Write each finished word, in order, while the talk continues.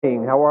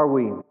How are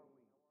we?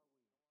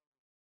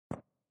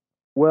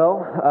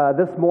 Well,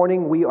 this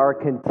morning we are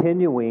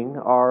continuing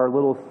our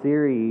little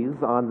series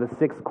on the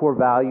 6 core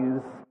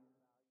values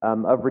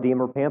of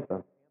Redeemer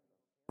Pampa.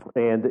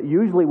 And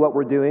usually what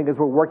we're doing is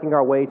we're working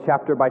our way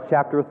chapter by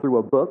chapter through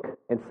a book.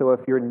 And so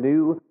if you're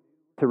new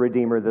to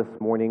Redeemer this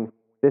morning,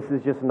 this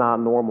is just not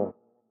normal.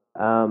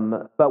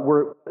 But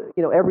we're,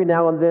 every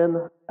now and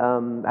then,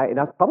 and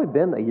it's probably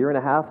been a year and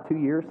a half, 2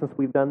 years since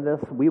we've done this,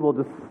 we will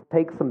just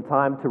take some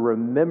time to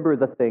remember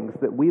the things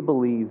that we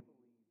believe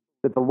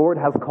that the Lord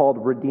has called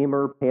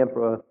Redeemer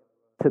Pampa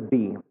to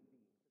be.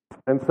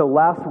 And so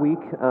last week,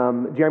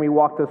 Jeremy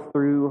walked us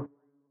through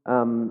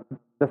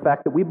the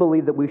fact that we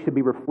believe that we should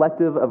be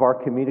reflective of our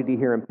community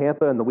here in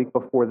Pampa, and the week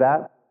before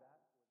that,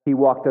 he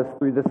walked us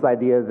through this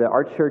idea that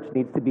our church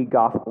needs to be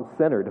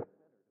gospel-centered.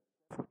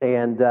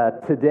 And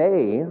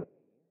today,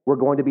 we're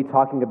going to be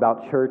talking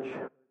about church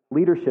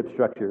leadership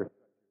structure.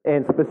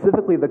 And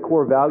specifically, the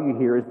core value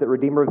here is that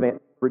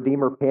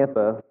Redeemer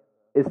Pampa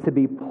is to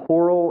be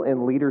plural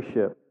in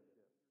leadership.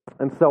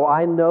 And so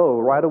I know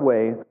right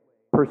away,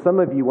 for some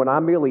of you, when I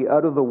merely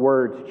utter the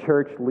words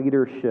church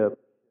leadership,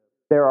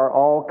 there are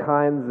all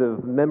kinds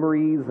of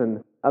memories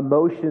and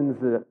emotions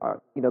that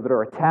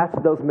are attached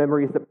to those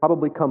memories that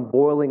probably come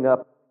boiling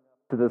up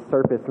to the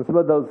surface. And some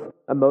of those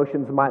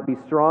emotions might be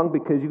strong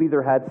because you've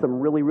either had some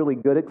really, really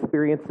good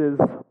experiences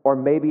or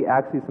maybe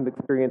actually some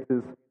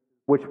experiences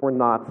which were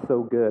not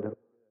so good.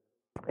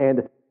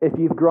 And if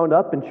you've grown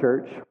up in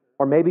church,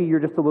 or maybe you're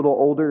just a little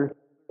older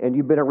and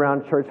you've been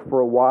around church for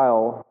a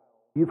while,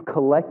 you've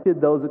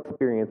collected those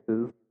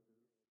experiences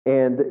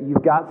and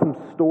you've got some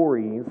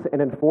stories,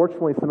 and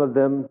unfortunately some of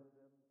them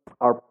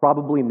are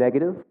probably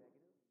negative.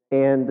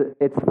 And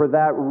it's for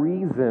that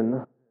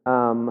reason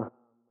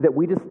that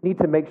we just need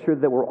to make sure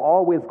that we're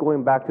always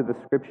going back to the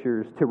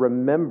scriptures to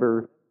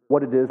remember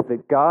what it is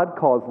that God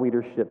calls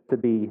leadership to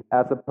be,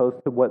 as opposed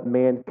to what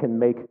man can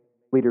make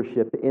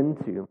leadership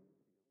into.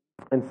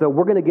 And so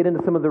we're going to get into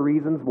some of the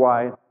reasons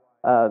why,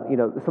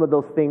 some of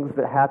those things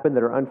that happen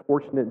that are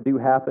unfortunate do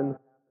happen.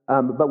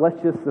 But let's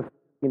just,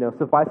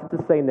 suffice it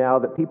to say now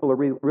that people are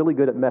really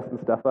good at messing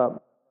stuff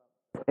up.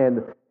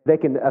 And they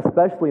can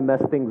especially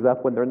mess things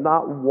up when they're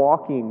not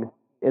walking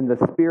in the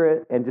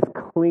Spirit and just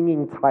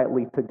clinging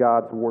tightly to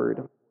God's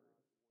Word.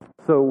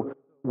 So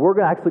we're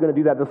actually going to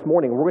do that this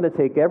morning. We're going to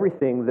take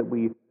everything that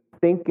we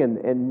think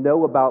and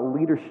know about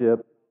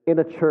leadership in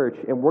a church,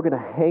 and we're going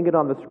to hang it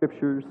on the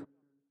Scriptures,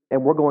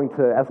 and we're going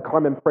to, as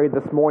Carmen prayed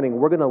this morning,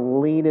 we're going to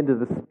lean into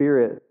the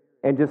Spirit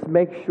and just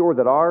make sure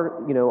that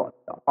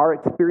our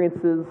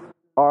experiences,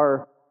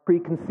 our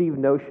preconceived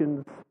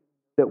notions,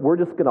 that we're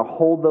just going to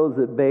hold those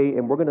at bay,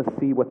 and we're going to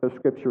see what the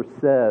Scripture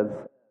says.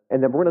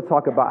 And then we're going to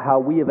talk about how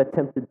we have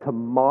attempted to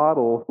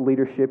model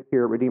leadership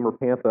here at Redeemer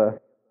Pampa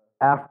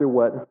after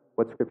what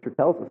Scripture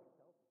tells us.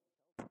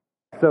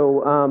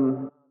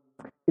 So,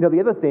 the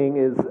other thing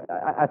is,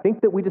 I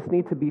think that we just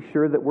need to be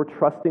sure that we're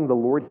trusting the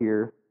Lord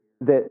here,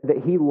 that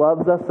He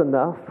loves us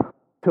enough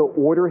to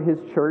order His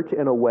church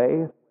in a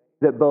way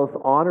that both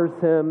honors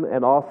Him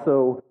and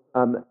also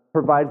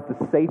provides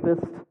the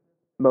safest,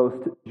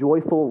 most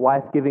joyful,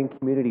 life-giving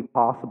community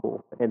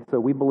possible. And so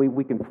we believe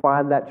we can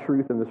find that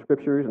truth in the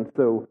Scriptures, and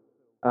so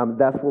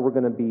that's where we're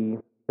going to be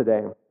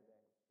today.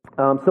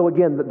 So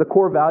again, the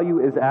core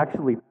value is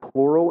actually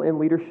plural in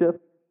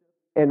leadership,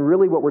 and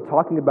really what we're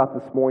talking about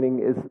this morning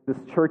is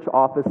this church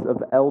office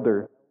of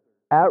elder.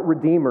 At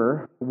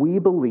Redeemer, we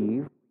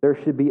believe there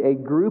should be a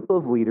group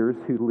of leaders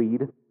who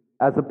lead,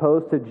 as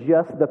opposed to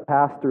just the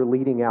pastor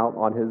leading out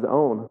on his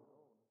own.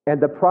 And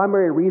the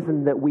primary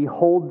reason that we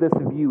hold this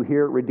view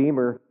here at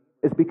Redeemer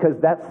is because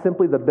that's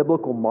simply the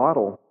biblical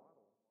model.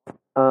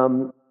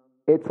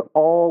 It's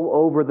all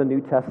over the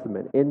New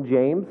Testament. In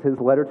James, his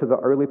letter to the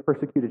early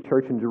persecuted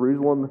church in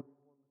Jerusalem,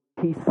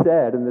 he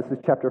said, and this is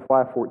chapter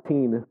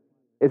 5:14,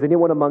 "Is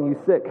anyone among you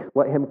sick?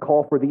 Let him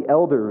call for the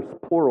elders,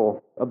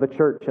 plural, of the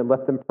church, and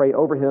let them pray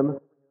over him,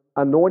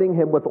 anointing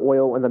him with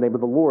oil in the name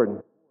of the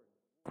Lord."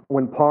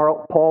 When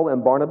Paul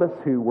and Barnabas,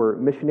 who were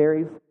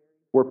missionaries,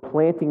 were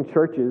planting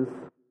churches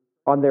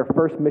on their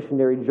first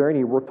missionary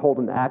journey, we're told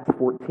in Acts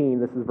 14,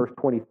 this is verse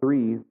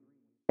 23,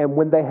 "And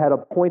when they had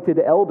appointed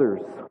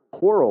elders,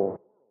 plural,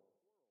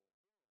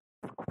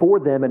 for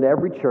them in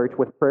every church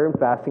with prayer and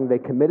fasting, they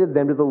committed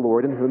them to the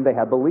Lord in whom they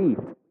had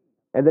believed."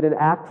 And then in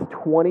Acts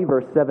 20,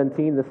 verse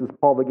 17, this is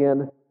Paul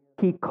again,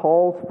 he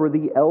calls for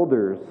the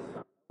elders,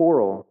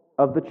 plural,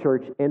 of the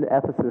church in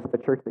Ephesus, the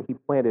church that he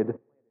planted,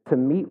 to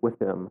meet with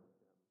him.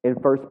 In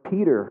 1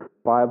 Peter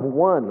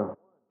 5:1,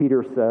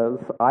 Peter says,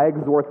 "I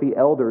exhort the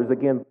elders,"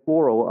 again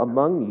plural,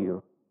 "among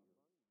you."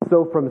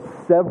 So from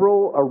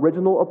several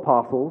original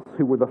apostles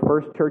who were the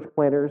first church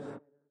planters,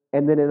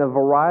 and then in a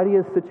variety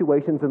of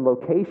situations and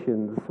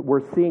locations,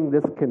 we're seeing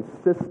this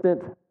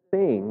consistent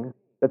thing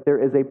that there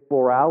is a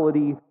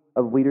plurality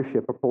of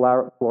leadership, a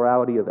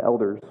plurality of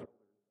elders,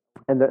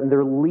 and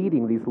they're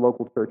leading these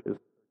local churches.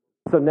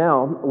 So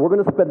now we're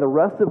going to spend the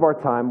rest of our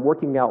time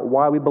working out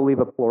why we believe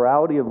a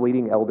plurality of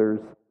leading elders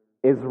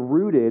is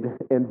rooted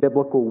in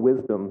biblical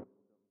wisdom.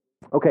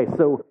 Okay,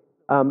 so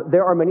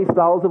There are many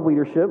styles of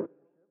leadership.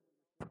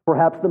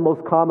 Perhaps the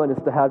most common is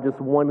to have just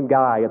one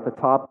guy at the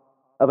top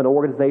of an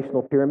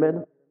organizational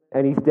pyramid,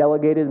 and he's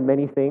delegated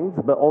many things,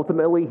 but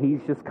ultimately he's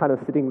just kind of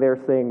sitting there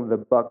saying the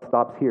buck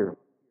stops here.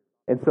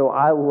 And so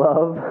I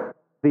love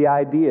the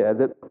idea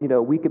that,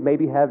 we could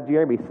maybe have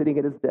Jeremy sitting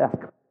at his desk,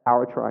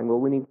 power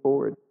triangle, leaning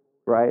forward,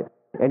 right?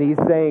 And he's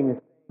saying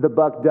the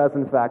buck does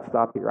in fact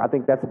stop here. I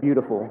think that's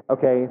beautiful,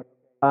 okay?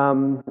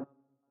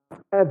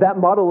 That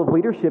model of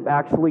leadership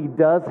actually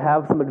does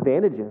have some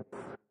advantages.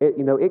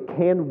 It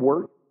can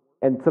work,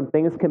 and some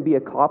things can be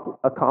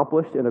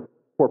accomplished in a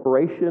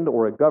corporation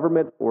or a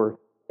government or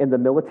in the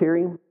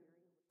military.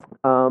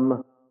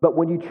 But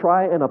when you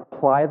try and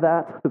apply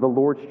that to the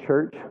Lord's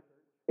church,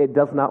 it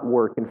does not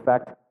work. In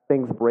fact,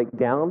 things break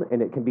down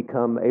and it can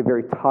become a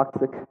very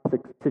toxic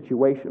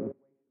situation.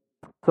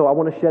 So I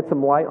want to shed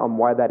some light on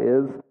why that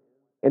is.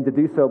 And to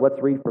do so,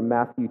 let's read from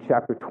Matthew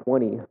chapter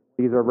 20.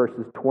 These are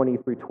verses 20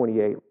 through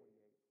 28.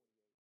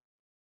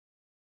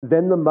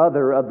 Then the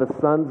mother of the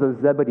sons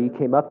of Zebedee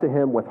came up to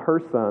him with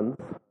her sons,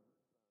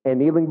 and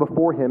kneeling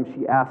before him,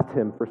 she asked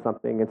him for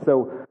something. And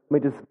so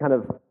let me just kind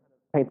of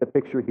paint the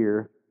picture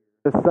here.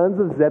 The sons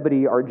of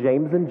Zebedee are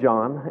James and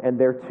John, and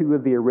they're two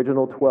of the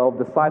original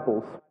 12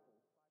 disciples.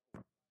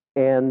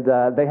 And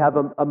they have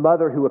a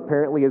mother who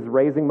apparently is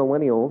raising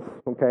millennials,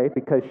 okay,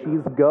 because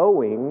she's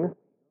going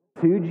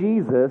to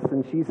Jesus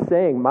and she's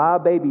saying, my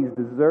babies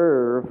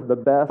deserve the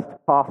best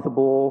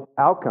possible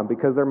outcome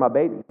because they're my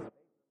babies.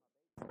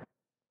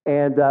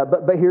 And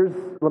but here's,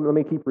 let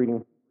me keep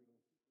reading.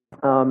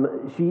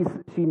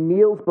 She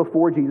kneels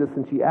before Jesus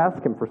and she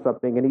asks him for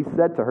something, and he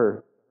said to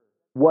her,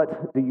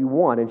 what do you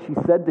want? And she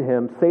said to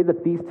him, say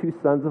that these two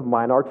sons of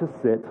mine are to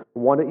sit,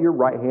 one at your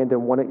right hand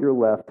and one at your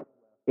left,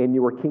 in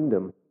your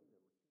kingdom.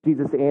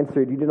 Jesus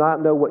answered, you do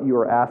not know what you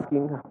are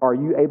asking. Are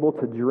you able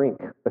to drink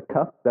the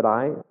cup that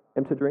I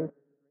am to drink?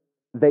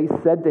 They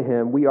said to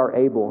him, we are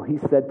able. He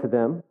said to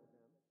them,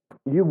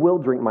 you will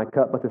drink my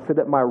cup, but to sit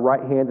at my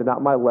right hand and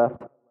at my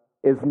left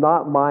is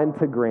not mine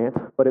to grant,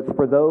 but it's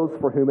for those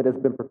for whom it has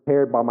been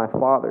prepared by my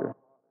Father.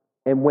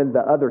 And when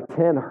the other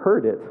 10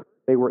 heard it,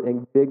 they were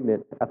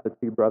indignant at the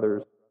two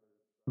brothers.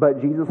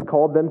 But Jesus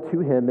called them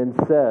to him and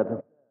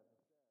said,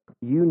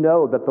 you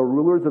know that the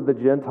rulers of the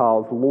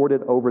Gentiles lord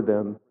it over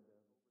them,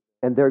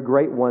 and their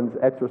great ones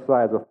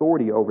exercise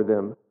authority over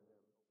them.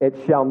 It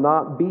shall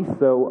not be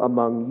so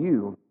among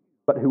you,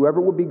 but whoever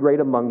will be great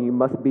among you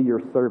must be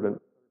your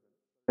servant,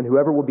 and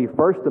whoever will be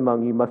first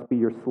among you must be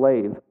your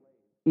slave,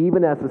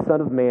 even as the Son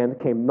of Man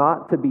came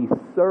not to be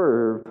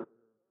served,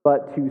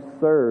 but to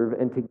serve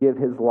and to give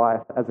his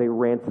life as a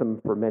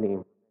ransom for many.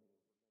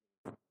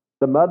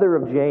 The mother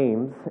of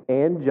James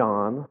and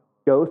John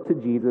goes to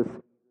Jesus,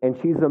 and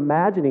she's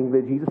imagining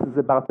that Jesus is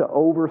about to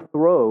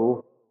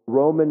overthrow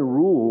Roman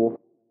rule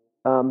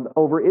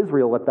over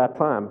Israel at that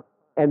time.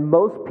 And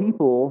most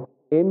people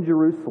in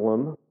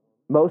Jerusalem,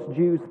 most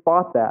Jews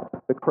thought that.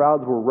 The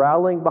crowds were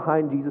rallying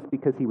behind Jesus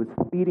because he was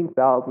feeding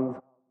thousands,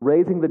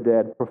 raising the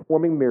dead,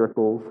 performing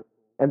miracles,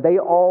 and they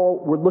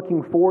all were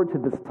looking forward to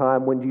this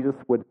time when Jesus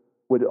would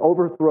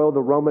overthrow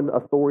the Roman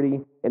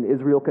authority and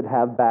Israel could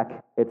have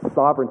back its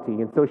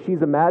sovereignty. And so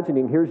she's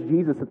imagining, here's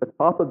Jesus at the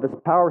top of this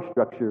power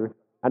structure,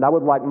 and I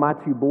would like my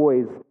two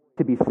boys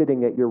to be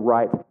sitting at your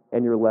right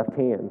and your left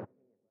hand.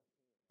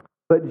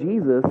 But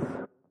Jesus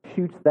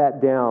shoots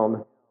that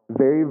down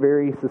very,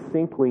 very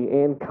succinctly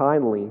and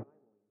kindly,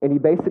 and he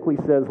basically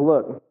says,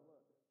 look,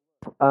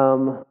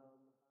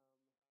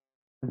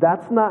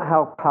 that's not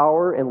how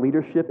power and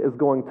leadership is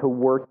going to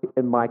work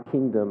in my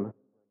kingdom.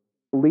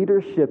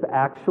 Leadership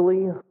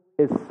actually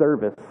is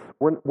service.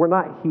 We're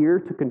not here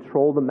to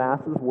control the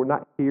masses. We're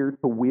not here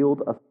to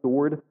wield a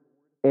sword.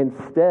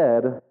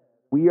 Instead,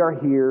 we are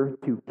here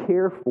to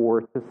care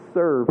for, to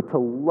serve, to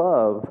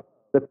love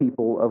the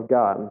people of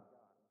God.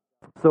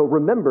 So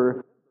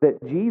remember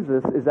that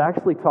Jesus is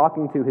actually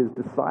talking to his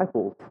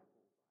disciples.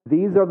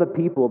 These are the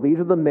people, these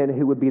are the men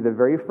who would be the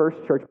very first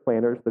church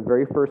planters, the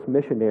very first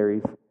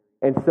missionaries.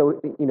 And so,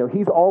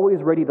 he's always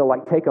ready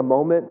to take a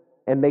moment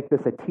and make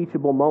this a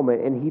teachable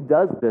moment. And he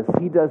does this.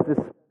 He does this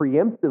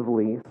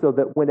preemptively so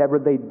that whenever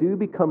they do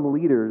become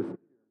leaders,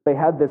 they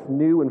have this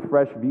new and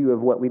fresh view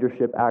of what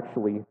leadership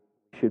actually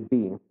should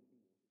be.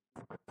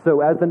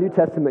 So as the New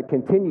Testament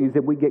continues,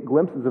 if we get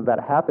glimpses of that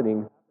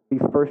happening,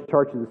 these first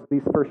churches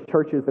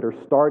that are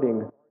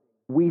starting,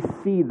 we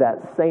see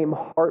that same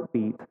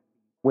heartbeat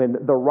when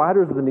the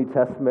writers of the New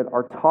Testament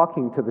are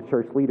talking to the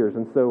church leaders.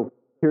 And so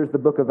here's the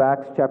book of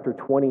Acts, chapter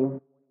 20.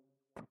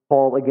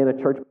 Paul, again,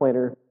 a church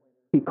planter,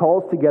 he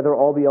calls together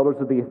all the elders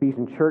of the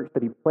Ephesian church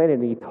that he planted,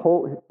 and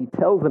he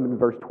tells them in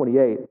verse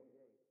 28,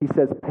 he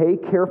says, pay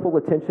careful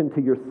attention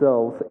to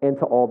yourselves and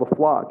to all the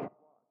flock,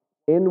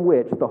 in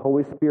which the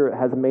Holy Spirit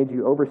has made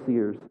you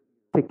overseers,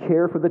 to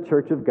care for the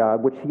church of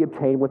God, which he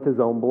obtained with his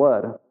own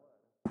blood.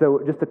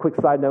 So just a quick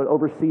side note,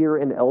 overseer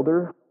and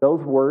elder,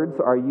 those words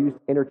are used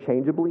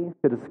interchangeably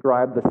to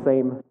describe the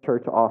same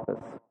church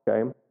office,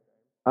 okay?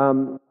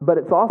 But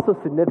it's also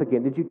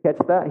significant. Did you catch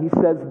that? He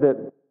says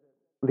that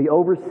the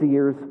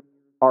overseers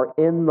are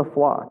in the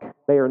flock.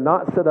 They are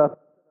not set up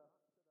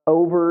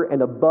over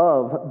and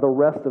above the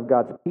rest of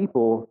God's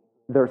people,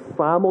 they're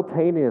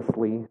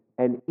simultaneously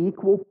an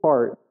equal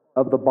part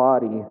of the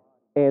body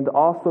and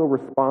also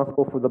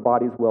responsible for the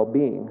body's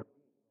well-being.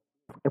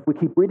 If we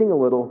keep reading a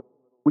little,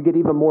 we get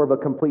even more of a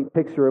complete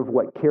picture of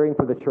what caring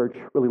for the church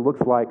really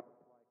looks like.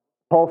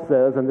 Paul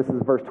says, and this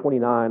is verse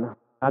 29,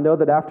 I know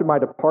that after my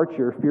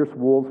departure, fierce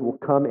wolves will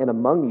come in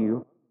among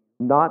you,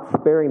 not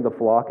sparing the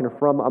flock, and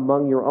from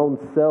among your own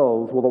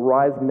selves will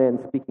arise men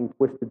speaking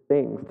twisted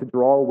things to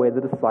draw away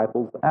the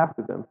disciples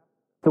after them.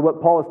 So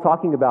what Paul is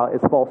talking about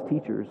is false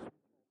teachers.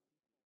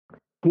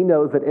 He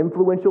knows that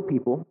influential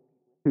people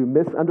who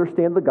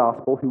misunderstand the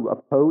gospel, who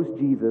oppose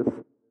Jesus,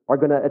 are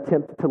going to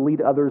attempt to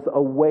lead others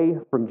away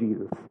from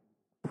Jesus.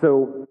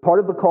 So part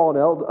of the call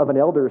of an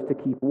elder is to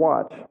keep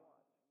watch.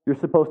 You're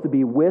supposed to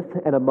be with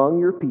and among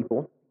your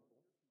people,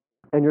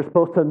 and you're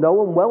supposed to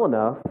know them well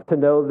enough to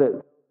know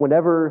that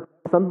whenever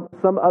some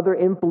other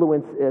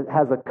influence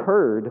has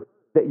occurred,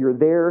 that you're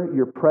there,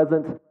 you're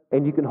present,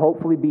 and you can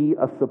hopefully be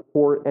a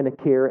support and a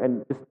care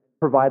and just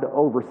provide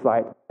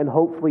oversight and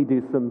hopefully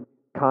do some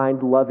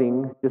kind,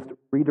 loving, just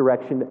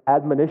redirection,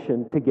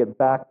 admonition to get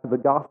back to the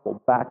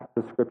gospel, back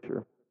to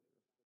Scripture.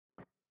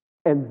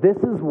 And this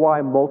is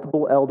why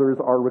multiple elders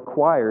are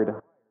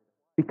required,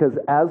 because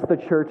as the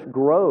church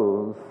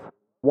grows,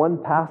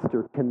 one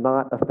pastor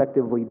cannot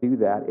effectively do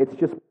that. It's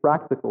just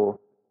practical.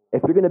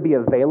 If you're going to be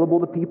available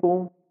to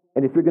people,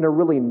 and if you're going to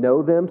really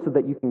know them so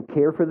that you can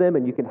care for them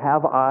and you can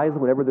have eyes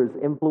whenever there's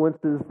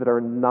influences that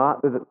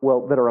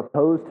are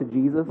opposed to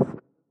Jesus,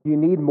 you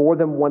need more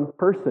than one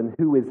person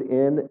who is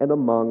in and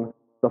among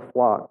the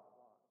flock.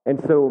 And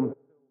so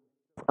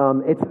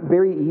it's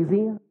very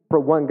easy for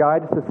one guy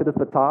just to sit at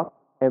the top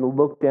and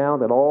look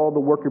down at all the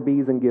worker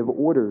bees and give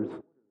orders.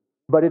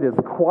 But it is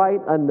quite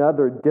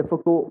another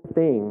difficult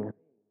thing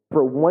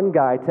for one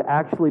guy to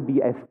actually be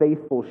a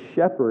faithful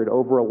shepherd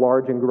over a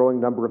large and growing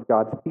number of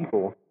God's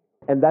people.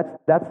 And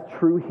that's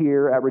true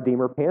here at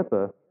Redeemer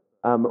Pampa.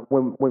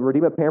 When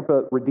Redeemer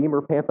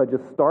Pampa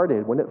just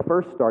started, when it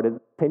first started,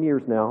 10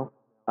 years now,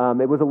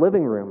 it was a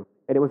living room,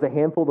 and it was a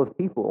handful of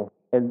people.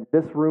 And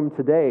this room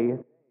today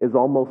is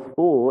almost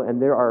full,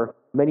 and there are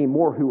many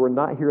more who were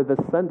not here this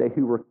Sunday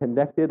who were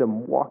connected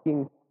and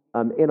walking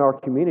in our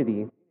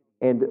community.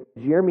 And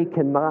Jeremy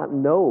cannot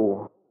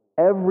know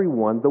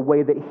everyone the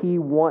way that he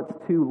wants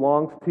to,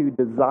 longs to,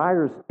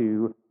 desires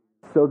to,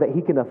 so that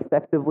he can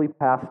effectively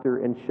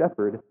pastor and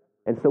shepherd.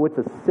 And so it's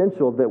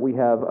essential that we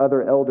have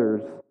other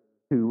elders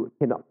who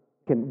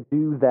can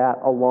do that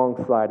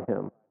alongside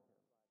him.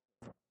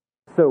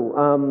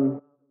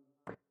 So,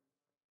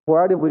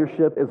 plurality of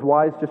leadership is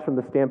wise just from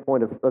the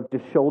standpoint of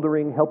just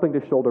helping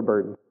to shoulder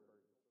burdens.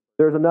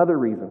 There's another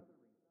reason.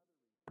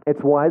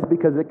 It's wise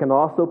because it can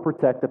also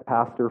protect a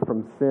pastor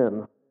from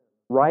sin.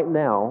 Right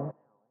now,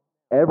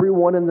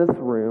 everyone in this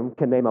room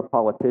can name a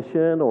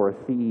politician or a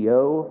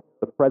CEO,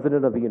 the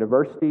president of a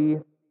university,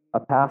 a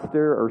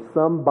pastor, or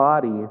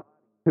somebody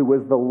who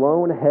was the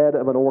lone head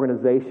of an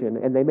organization,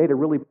 and they made a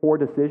really poor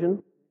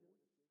decision,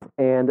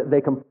 and they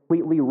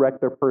completely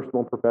wrecked their personal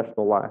and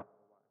professional life.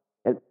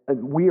 And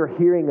we are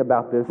hearing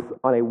about this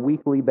on a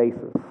weekly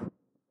basis.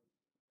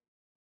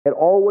 It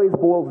always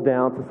boils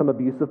down to some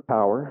abuse of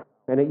power,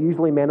 and it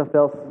usually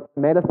manifests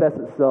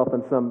itself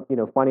in some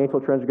financial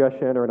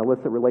transgression or an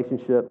illicit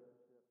relationship.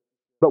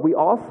 But we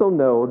also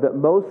know that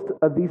most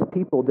of these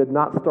people did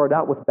not start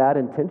out with bad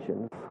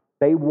intentions.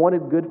 They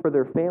wanted good for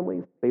their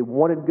families. They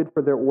wanted good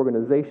for their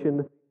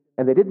organization.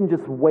 And they didn't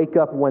just wake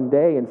up one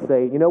day and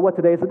say, you know what,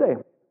 today is the day.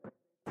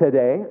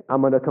 Today, I'm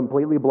going to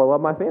completely blow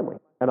up my family.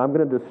 And I'm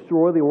going to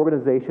destroy the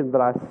organization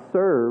that I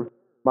served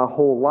my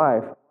whole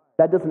life.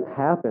 That doesn't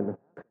happen.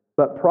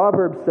 But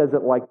Proverbs says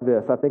it like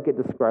this. I think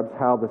it describes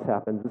how this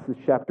happens. This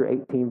is chapter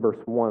 18, verse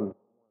 1.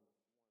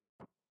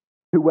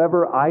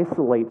 Whoever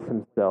isolates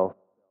himself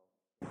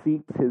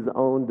seeks his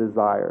own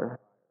desire.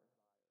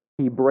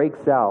 He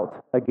breaks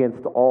out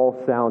against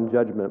all sound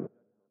judgment.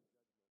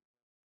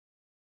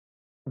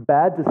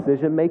 Bad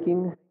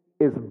decision-making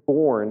is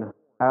born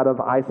out of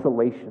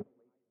isolation.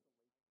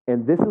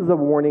 And this is a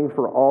warning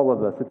for all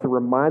of us. It's a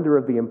reminder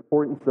of the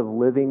importance of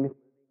living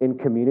in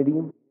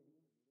community.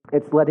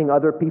 It's letting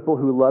other people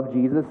who love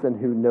Jesus and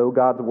who know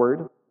God's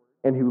Word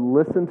and who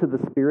listen to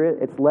the Spirit,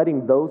 it's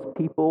letting those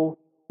people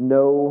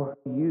know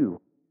you.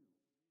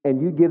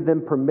 And you give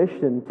them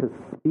permission to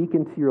speak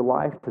into your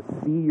life, to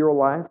see your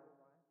life.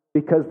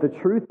 Because the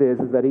truth is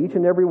that each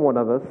and every one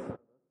of us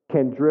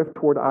can drift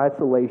toward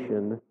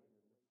isolation,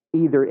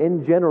 either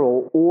in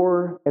general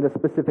or in a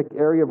specific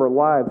area of our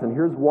lives. And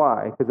here's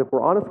why. Because if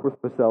we're honest with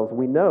ourselves,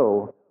 we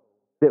know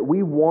that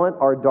we want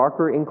our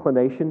darker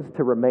inclinations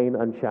to remain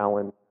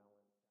unchallenged.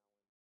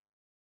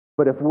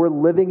 But if we're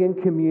living in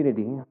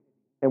community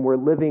and we're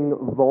living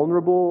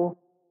vulnerable,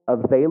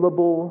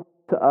 available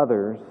to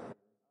others,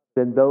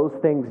 then those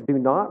things do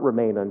not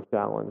remain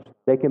unchallenged.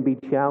 They can be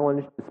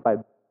challenged just by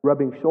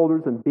rubbing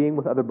shoulders and being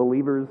with other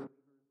believers.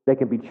 They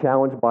can be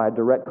challenged by a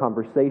direct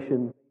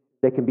conversation.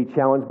 They can be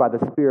challenged by the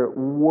Spirit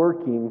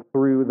working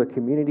through the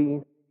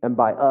community and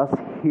by us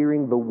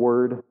hearing the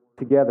Word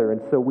together.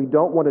 And so we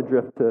don't want to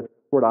drift to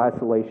toward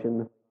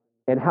isolation,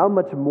 and how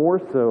much more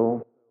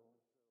so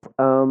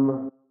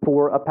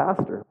for a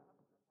pastor.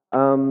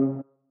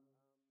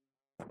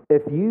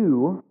 If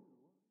you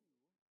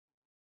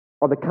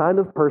are the kind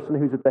of person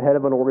who's at the head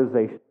of an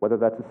organization, whether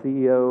that's a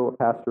CEO, a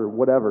pastor,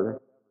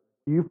 whatever,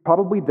 you've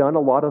probably done a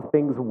lot of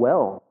things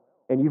well,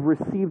 and you've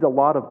received a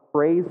lot of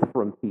praise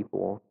from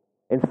people.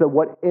 And so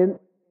what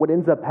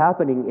ends up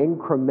happening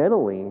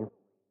incrementally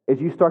is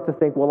you start to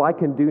think, well, I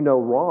can do no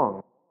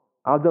wrong.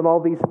 I've done all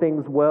these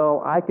things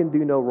well. I can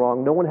do no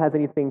wrong. No one has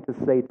anything to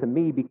say to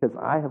me because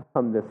I have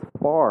come this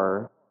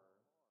far.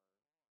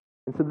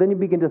 And so then you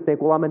begin to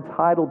think, well, I'm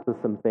entitled to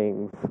some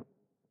things.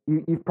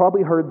 You've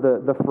probably heard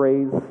the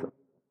phrase,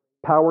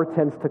 power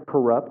tends to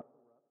corrupt,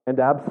 and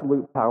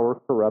absolute power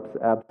corrupts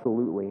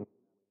absolutely.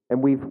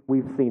 And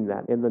we've seen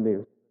that in the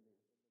news.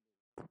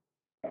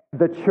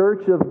 The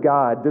church of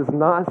God does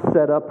not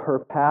set up her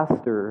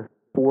pastor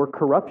for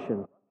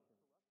corruption.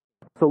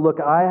 So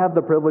look, I have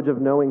the privilege of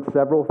knowing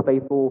several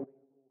faithful,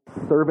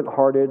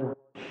 servant-hearted,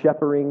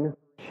 shepherding,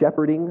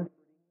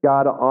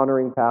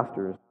 God-honoring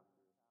pastors.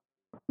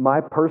 My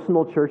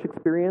personal church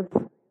experience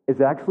is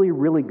actually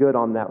really good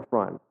on that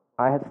front.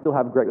 I still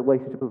have great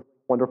relationships with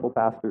wonderful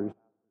pastors,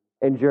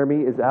 and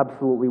Jeremy is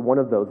absolutely one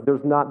of those.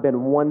 There's not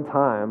been one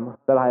time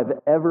that I have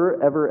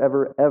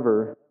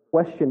ever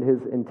questioned his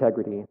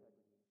integrity.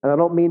 And I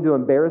don't mean to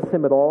embarrass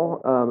him at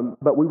all,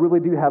 but we really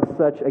do have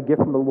such a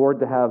gift from the Lord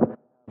to have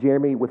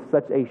Jeremy with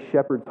such a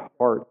shepherd's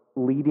heart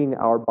leading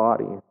our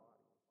body.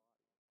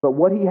 But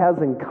what he has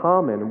in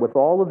common with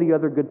all of the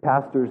other good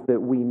pastors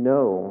that we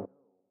know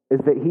is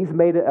that he's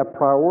made it a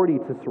priority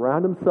to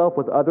surround himself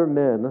with other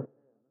men,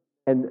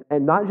 and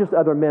not just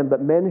other men,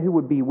 but men who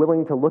would be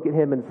willing to look at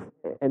him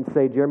and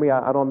say, Jeremy,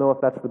 I don't know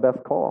if that's the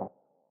best call.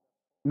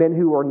 Men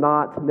who are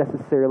not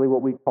necessarily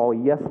what we call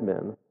yes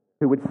men,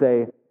 who would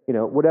say,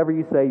 whatever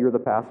you say, you're the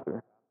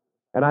pastor.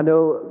 And I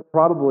know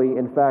probably,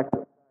 in fact,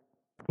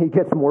 he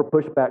gets more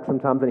pushback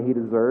sometimes than he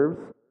deserves.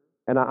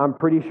 And I'm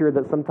pretty sure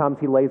that sometimes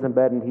he lays in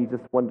bed and he's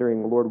just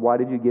wondering, Lord, why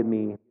did you give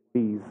me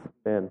these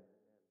men?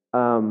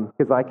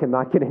 Because I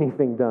cannot get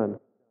anything done.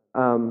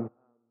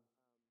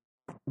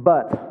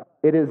 But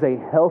it is a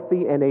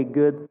healthy and a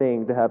good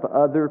thing to have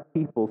other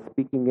people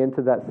speaking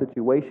into that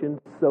situation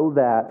so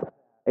that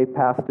a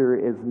pastor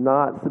is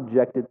not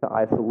subjected to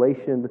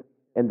isolation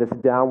and this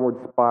downward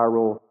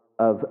spiral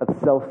of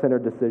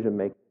self-centered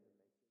decision-making.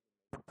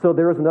 So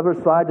there is another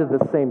side to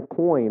this same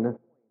coin.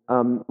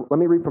 Let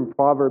me read from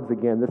Proverbs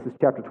again. This is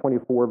chapter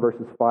 24,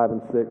 verses 5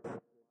 and 6.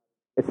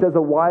 It says,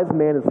 a wise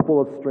man is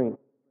full of strength,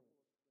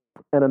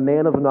 and a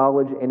man of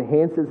knowledge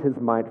enhances his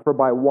might. For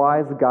by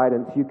wise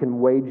guidance you can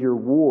wage your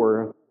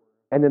war,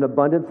 and in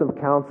abundance of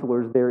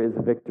counselors there is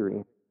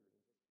victory.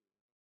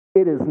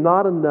 It is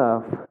not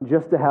enough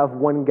just to have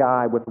one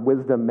guy with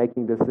wisdom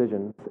making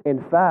decisions.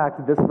 In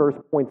fact, this verse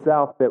points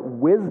out that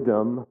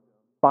wisdom,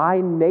 by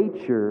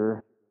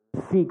nature,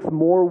 seeks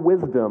more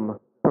wisdom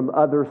from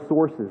other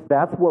sources.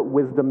 That's what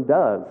wisdom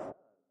does.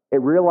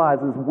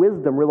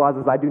 Wisdom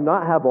realizes I do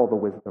not have all the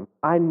wisdom.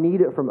 I need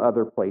it from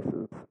other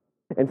places.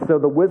 And so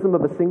the wisdom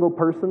of a single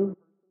person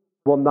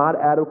will not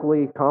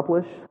adequately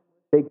accomplish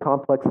big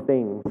complex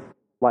things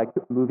like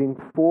moving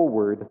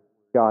forward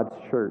God's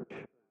church.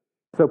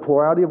 So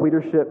plurality of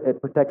leadership, it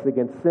protects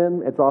against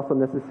sin. It's also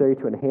necessary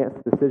to enhance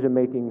the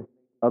decision-making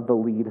of the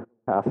lead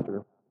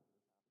pastor.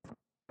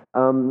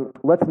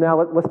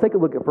 Let's take a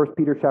look at 1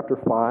 Peter chapter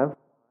 5.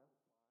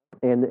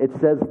 And it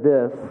says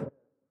this.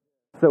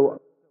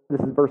 So this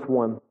is verse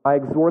 1. I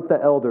exhort the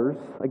elders,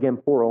 again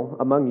plural,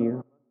 among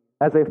you,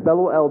 as a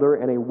fellow elder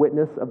and a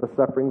witness of the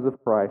sufferings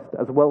of Christ,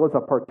 as well as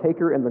a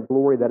partaker in the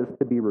glory that is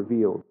to be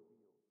revealed.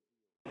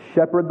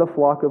 Shepherd the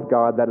flock of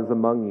God that is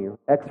among you,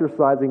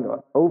 exercising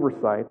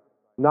oversight,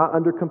 not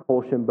under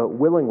compulsion, but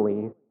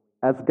willingly,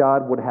 as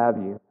God would have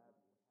you,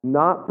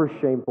 not for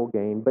shameful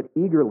gain, but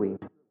eagerly,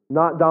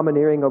 not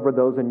domineering over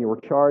those in your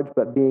charge,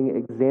 but being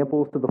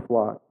examples to the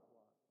flock.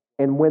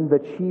 And when the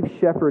chief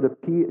shepherd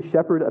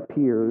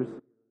appears,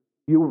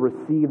 you will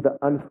receive the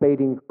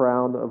unfading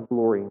crown of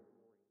glory.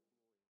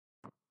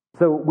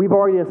 So we've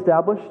already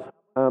established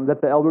that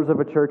the elders of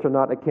a church are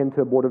not akin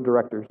to a board of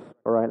directors.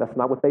 All right, that's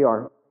not what they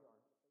are.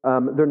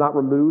 They're not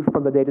removed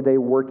from the day-to-day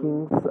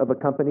workings of a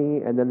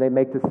company, and then they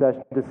make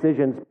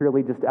decisions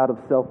purely just out of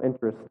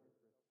self-interest.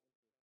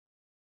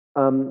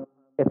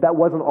 If that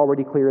wasn't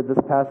already clear, this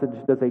passage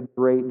does a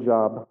great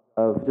job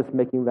of just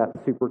making that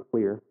super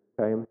clear.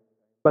 Okay,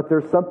 but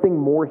there's something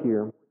more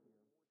here.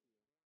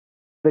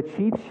 The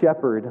chief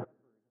shepherd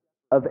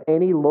of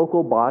any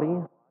local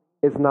body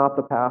is not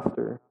the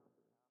pastor.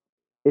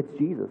 It's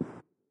Jesus.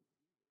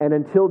 And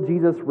until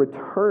Jesus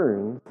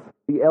returns,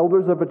 the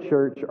elders of a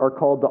church are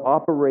called to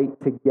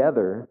operate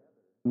together.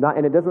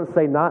 And it doesn't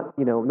say not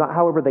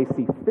however they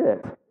see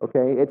fit.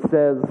 Okay, it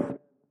says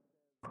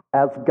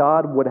as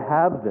God would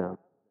have them.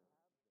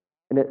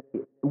 And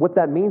what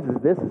that means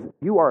is this: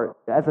 you are,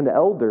 as an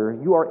elder,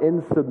 you are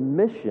in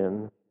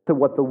submission to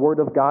what the Word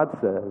of God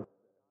says.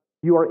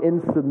 You are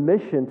in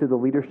submission to the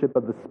leadership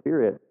of the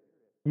Spirit.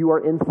 You are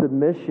in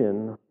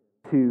submission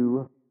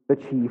to the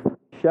chief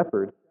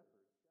shepherd.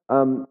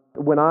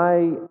 When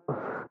I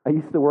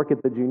used to work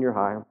at the junior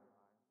high,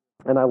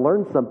 and I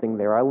learned something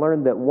there. I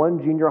learned that one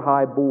junior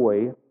high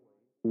boy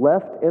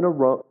left in a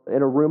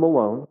room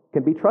alone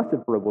can be trusted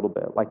for a little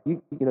bit. Like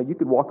you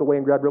could walk away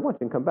and grab your lunch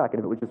and come back, and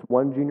if it was just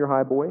one junior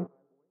high boy,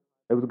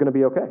 it was going to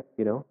be okay,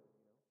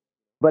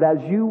 But as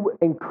you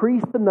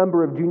increase the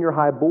number of junior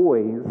high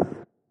boys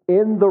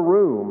in the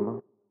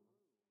room,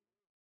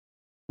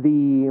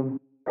 the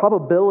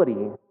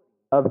probability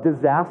of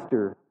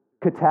disaster,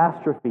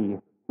 catastrophe,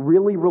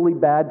 really, really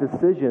bad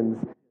decisions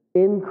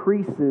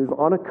increases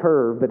on a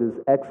curve that is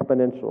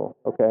exponential,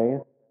 okay?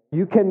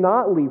 You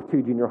cannot leave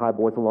 2 junior high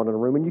boys alone in a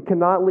room, and you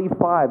cannot leave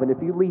 5, and if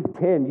you leave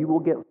 10, you will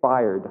get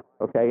fired,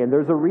 okay? And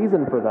there's a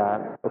reason for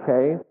that,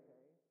 okay?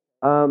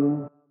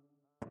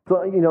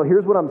 So,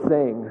 here's what I'm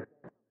saying.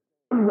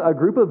 A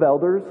group of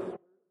elders,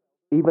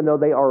 even though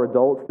they are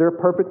adults, they're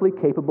perfectly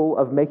capable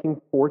of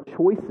making poor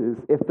choices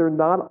if they're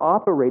not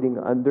operating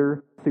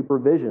under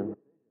supervision.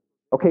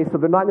 Okay, so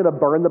they're not going to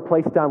burn the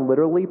place down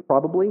literally,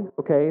 probably,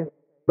 okay?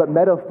 But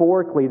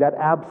metaphorically, that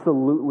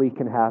absolutely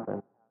can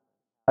happen.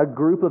 A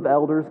group of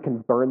elders can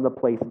burn the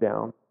place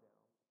down.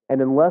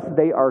 And unless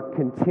they are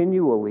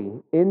continually,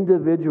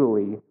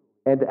 individually,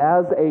 and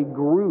as a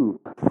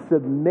group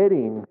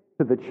submitting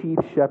to the chief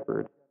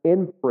shepherd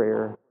in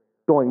prayer,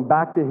 going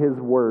back to his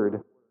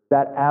word,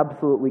 that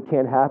absolutely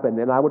can happen.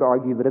 And I would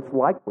argue that it's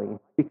likely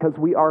because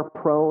we are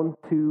prone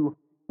to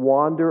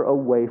wander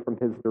away from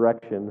his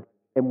direction,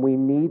 and we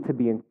need to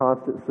be in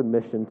constant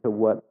submission to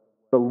what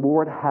the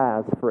Lord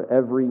has for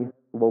every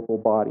local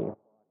body.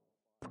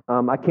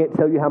 I can't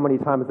tell you how many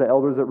times the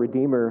elders at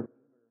Redeemer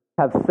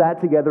have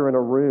sat together in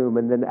a room,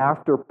 and then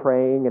after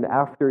praying and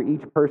after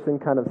each person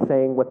kind of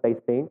saying what they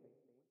think,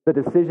 the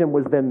decision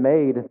was then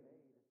made.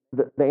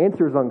 The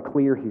answer is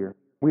unclear here.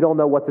 We don't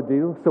know what to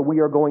do, so we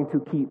are going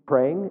to keep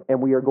praying,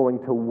 and we are going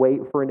to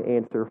wait for an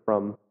answer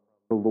from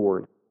the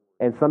Lord.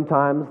 And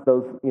sometimes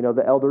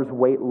the elders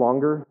wait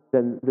longer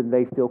than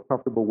they feel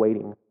comfortable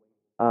waiting.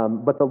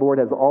 But the Lord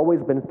has always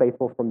been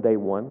faithful from day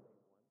one.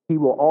 He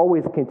will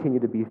always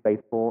continue to be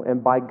faithful.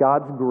 And by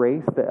God's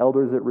grace, the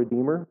elders at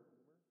Redeemer,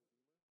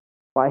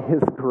 by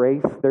his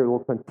grace, there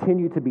will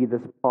continue to be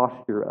this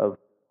posture of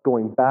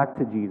going back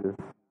to Jesus,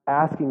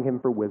 asking him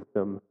for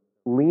wisdom,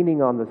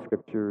 leaning on the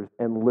scriptures,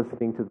 and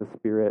listening to the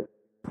Spirit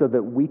so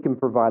that we can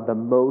provide the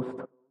most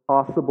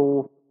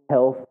possible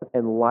health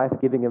and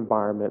life-giving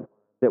environment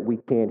that we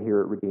can here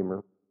at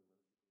Redeemer.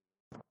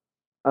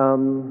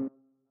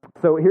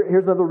 So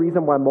here's another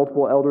reason why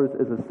multiple elders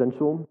is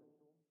essential.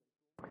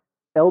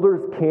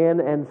 Elders can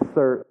and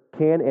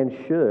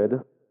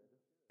should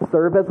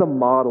serve as a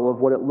model of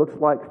what it looks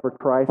like for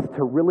Christ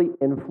to really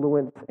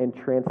influence and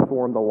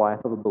transform the life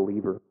of a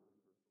believer.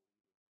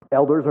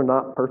 Elders are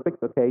not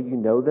perfect, okay? You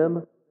know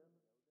them.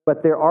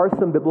 But there are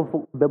some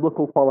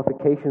biblical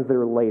qualifications that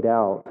are laid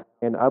out,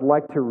 and I'd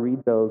like to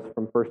read those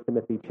from 1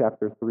 Timothy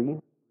chapter 3,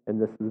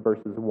 and this is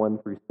verses 1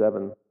 through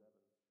 7.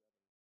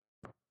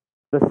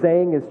 The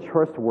saying is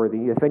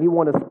trustworthy. If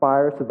anyone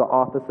aspires to the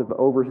office of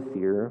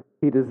overseer,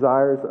 he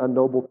desires a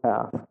noble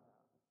task.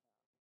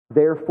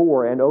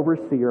 Therefore, an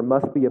overseer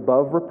must be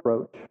above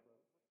reproach,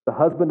 the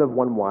husband of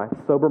one wife,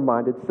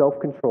 sober-minded,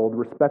 self-controlled,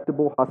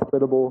 respectable,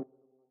 hospitable,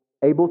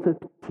 able to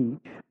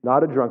teach,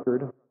 not a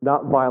drunkard,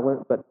 not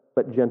violent, but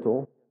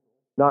gentle,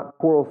 not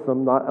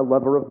quarrelsome, not a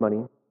lover of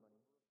money.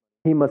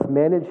 He must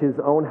manage his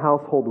own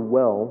household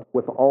well,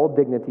 with all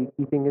dignity,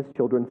 keeping his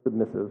children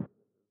submissive.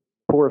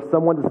 For if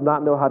someone does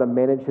not know how to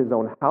manage his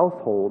own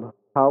household,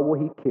 how will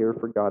he care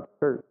for God's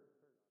church?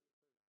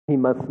 He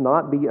must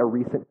not be a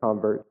recent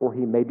convert, or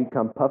he may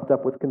become puffed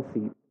up with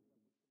conceit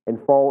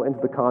and fall into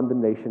the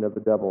condemnation of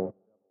the devil.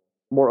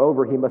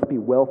 Moreover, he must be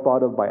well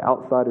thought of by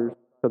outsiders,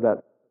 so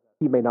that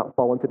he may not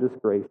fall into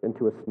disgrace,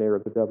 into a snare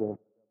of the devil.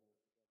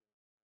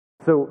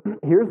 So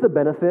here's the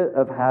benefit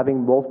of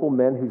having multiple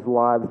men whose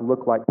lives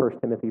look like 1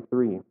 Timothy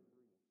 3.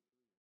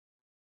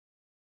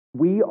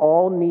 We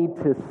all need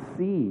to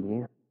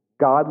see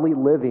godly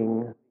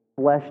living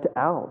fleshed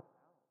out.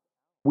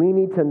 We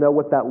need to know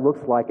what that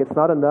looks like. It's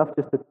not enough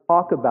just to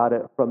talk about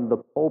it from the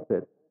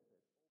pulpit.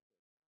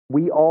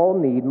 We all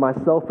need,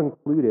 myself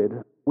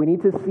included, we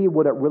need to see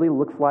what it really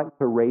looks like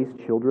to raise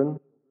children,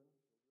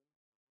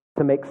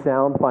 to make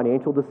sound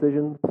financial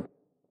decisions,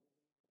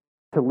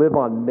 to live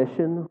on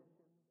mission,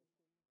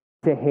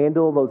 to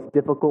handle those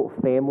difficult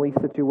family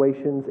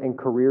situations and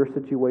career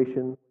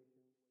situations.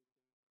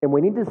 And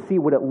we need to see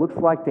what it looks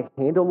like to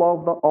handle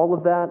all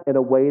of that in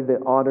a way that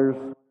honors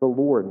the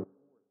Lord.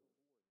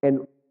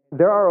 And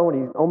there are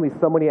only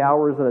so many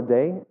hours in a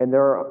day, and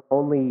there's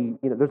only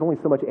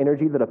so much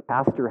energy that a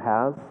pastor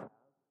has.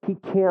 He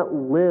can't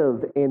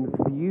live in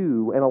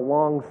view and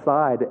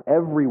alongside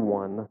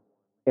everyone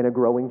in a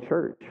growing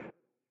church.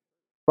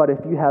 But if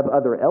you have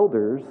other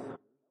elders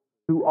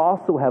who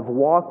also have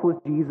walked with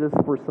Jesus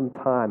for some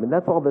time, and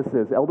that's all this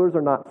is. Elders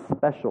are not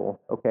special,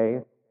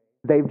 okay?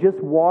 They've just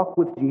walked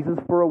with Jesus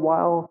for a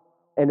while,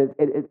 and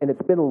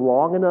it's been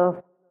long enough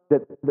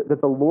that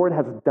the Lord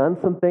has done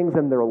some things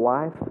in their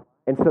life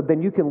And so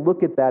then you can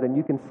look at that and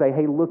you can say,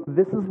 hey, look,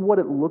 this is what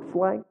it looks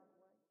like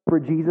for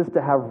Jesus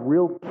to have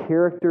real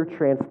character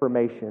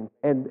transformation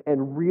and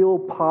real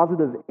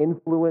positive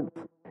influence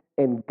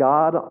and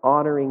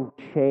God-honoring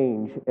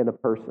change in a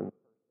person.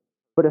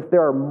 But if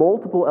there are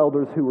multiple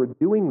elders who are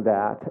doing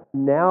that,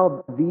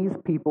 now these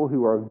people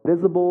who are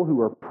visible,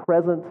 who are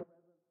present,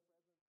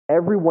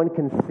 everyone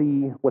can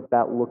see what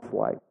that looks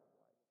like.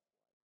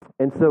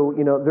 And so,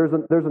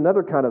 there's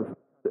another kind of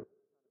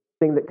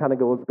thing that kind of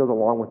goes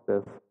along with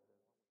this.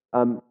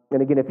 And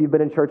again, if you've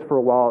been in church for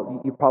a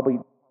while, you've probably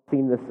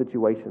seen this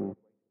situation.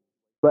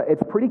 But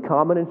it's pretty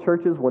common in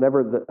churches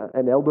whenever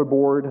an elder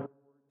board,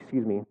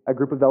 a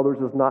group of elders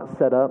is not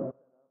set up,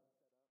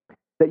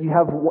 that you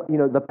have,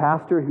 the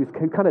pastor who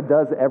kind of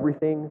does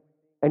everything,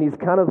 and he's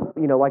kind of,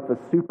 like the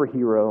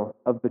superhero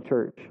of the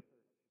church.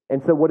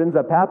 And so what ends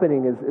up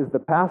happening is the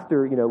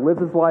pastor,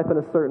 lives his life in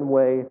a certain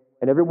way,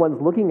 and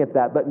everyone's looking at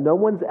that, but no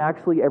one's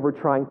actually ever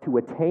trying to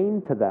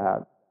attain to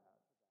that,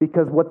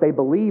 because what they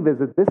believe is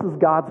that this is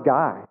God's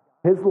guy.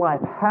 His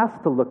life has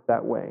to look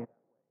that way.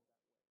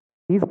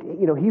 He's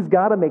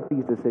got to make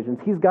these decisions.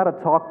 He's got to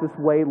talk this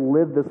way,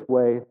 live this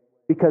way,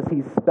 because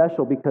he's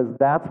special, because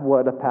that's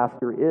what a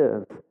pastor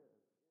is.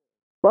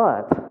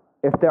 But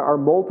if there are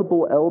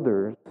multiple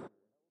elders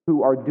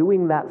who are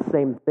doing that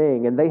same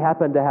thing, and they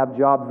happen to have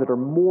jobs that are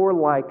more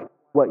like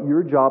what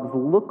your jobs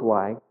look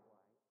like,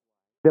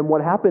 then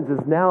what happens is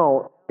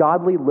now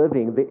godly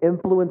living, the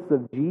influence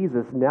of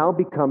Jesus, now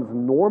becomes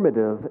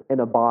normative in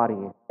a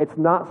body. It's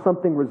not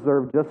something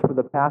reserved just for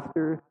the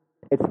pastor.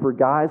 It's for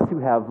guys who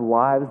have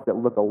lives that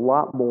look a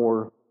lot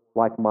more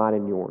like mine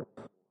and yours.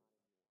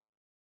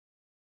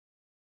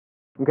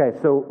 Okay,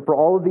 so for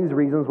all of these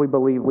reasons, we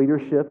believe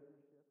leadership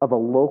of a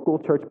local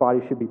church body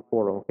should be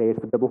plural. Okay, it's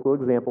the biblical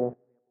example.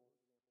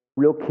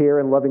 Real care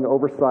and loving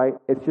oversight.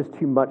 It's just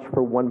too much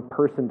for one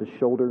person to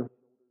shoulder.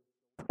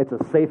 It's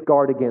a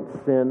safeguard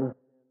against sin.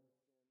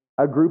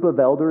 A group of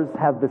elders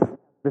have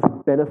this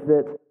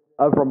benefit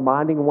of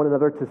reminding one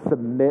another to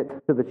submit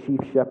to the chief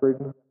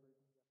shepherd.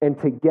 And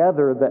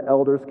together, the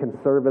elders can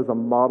serve as a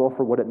model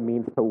for what it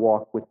means to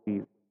walk with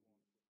Jesus.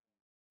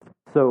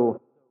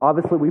 So,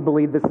 obviously, we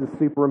believe this is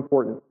super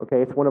important.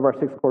 Okay, it's one of our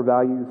 6 core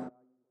values.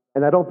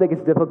 And I don't think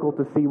it's difficult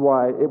to see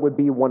why it would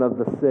be one of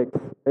the 6.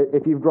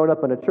 If you've grown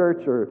up in a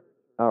church,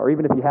 or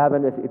even if you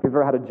haven't, if you've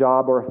ever had a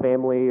job or a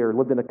family or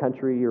lived in a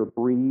country or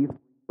breathed,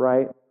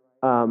 right,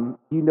 you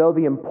know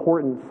the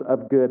importance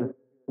of good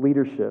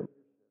leadership.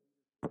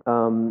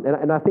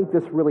 And I think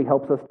this really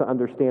helps us to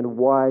understand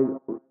why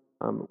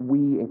we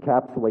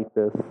encapsulate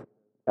this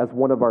as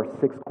one of our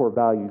 6 core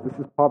values. This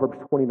is Proverbs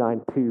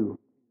 29:2.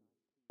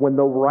 When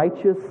the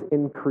righteous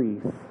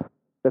increase,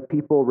 the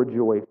people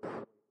rejoice.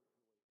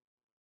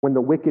 When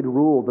the wicked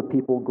rule, the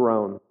people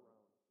groan.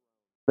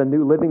 The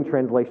New Living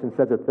Translation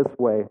says it this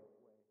way: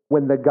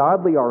 when the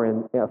godly are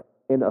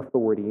in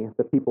authority,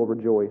 the people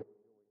rejoice.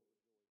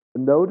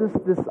 Notice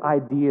this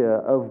idea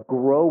of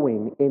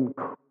growing,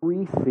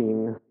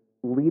 increasing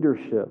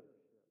leadership.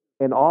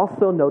 And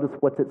also notice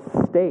what's at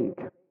stake.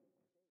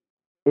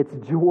 It's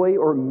joy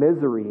or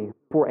misery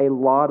for a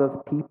lot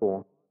of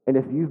people. And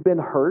if you've been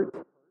hurt,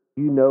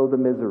 you know the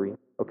misery,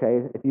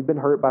 okay? If you've been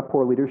hurt by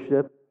poor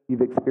leadership,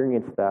 you've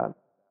experienced that.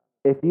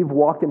 If you've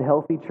walked in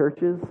healthy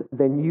churches,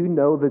 then you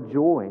know the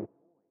joy.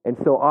 And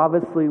so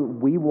obviously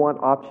we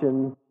want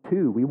option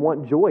 2. We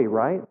want joy,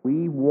 right?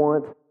 We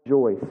want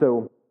joy.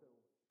 So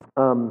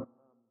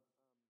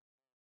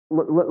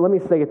let me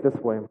say it this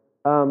way.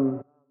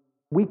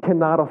 We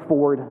cannot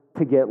afford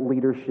to get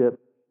leadership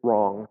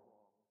wrong.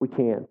 We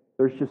can't.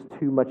 There's just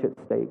too much at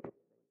stake.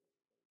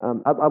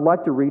 I'd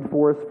like to read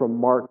for us from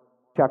Mark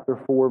chapter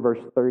 4, verse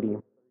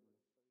 30.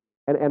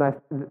 And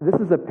this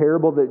is a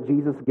parable that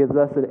Jesus gives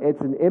us, and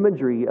it's an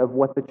imagery of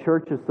what the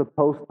church is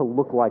supposed to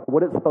look like,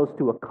 what it's supposed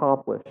to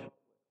accomplish.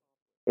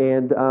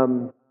 And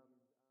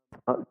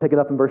I'll pick it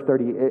up in verse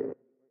 30.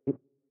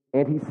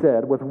 And he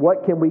said, with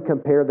what can we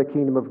compare the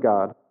kingdom of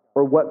God?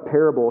 Or what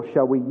parable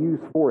shall we use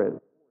for it?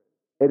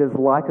 It is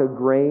like a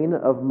grain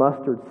of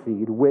mustard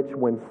seed, which,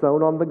 when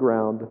sown on the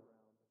ground,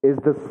 is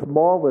the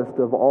smallest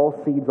of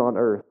all seeds on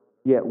earth.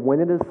 Yet when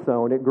it is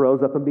sown, it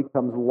grows up and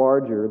becomes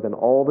larger than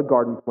all the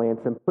garden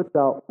plants and puts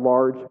out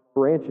large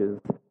branches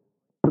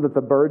so that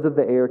the birds of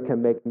the air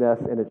can make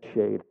nests in its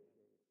shade.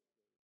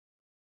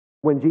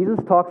 When Jesus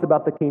talks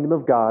about the kingdom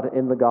of God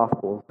in the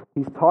Gospels,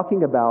 he's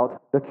talking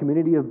about the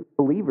community of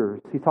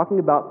believers. He's talking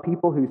about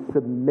people who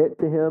submit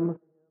to him,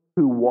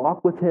 who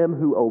walk with him,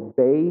 who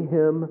obey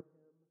him,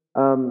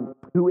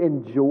 who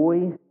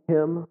enjoy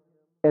him.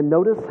 And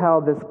notice how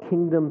this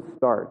kingdom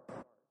starts.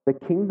 The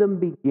kingdom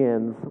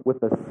begins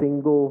with a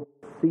single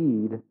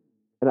seed.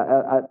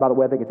 And by the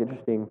way, I think it's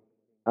interesting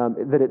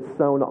that it's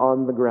sown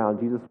on the ground.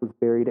 Jesus was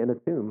buried in a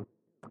tomb.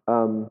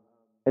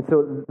 And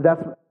so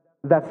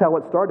that's how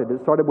it started.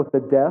 It started with the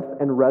death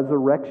and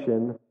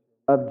resurrection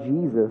of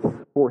Jesus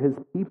for his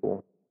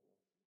people.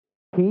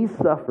 He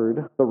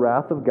suffered the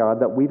wrath of God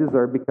that we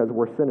deserve because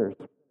we're sinners.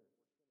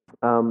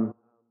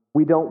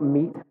 We don't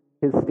meet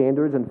his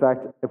standards. In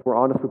fact, if we're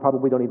honest, we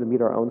probably don't even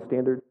meet our own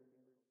standards.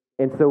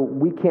 And so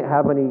we can't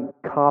have any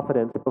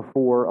confidence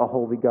before a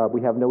holy God.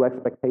 We have no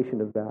expectation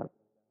of that.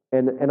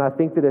 And I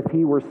think that if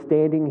he were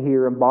standing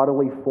here in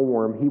bodily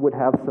form, he would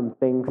have some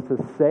things to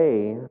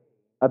say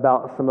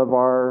about some of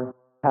our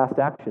past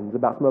actions,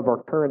 about some of our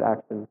current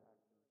actions,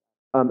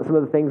 some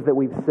of the things that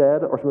we've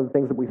said or some of the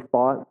things that we've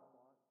thought.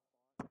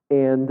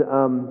 And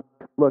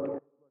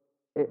look,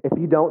 if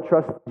you don't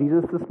trust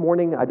Jesus this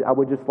morning, I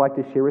would just like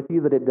to share with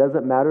you that it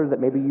doesn't matter that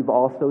maybe you've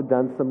also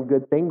done some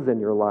good things in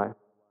your life.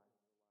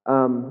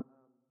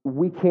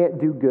 We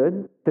can't do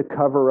good to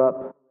cover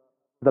up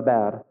the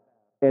bad.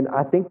 And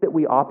I think that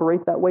we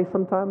operate that way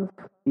sometimes,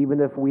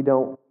 even if we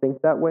don't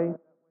think that way.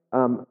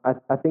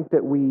 I think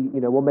that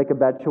we'll make a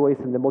bad choice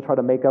and then we'll try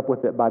to make up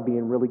with it by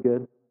being really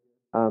good.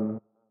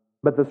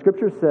 But the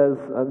scripture says,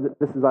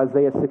 this is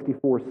Isaiah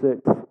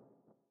 64:6,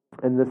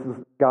 and this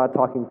is God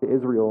talking to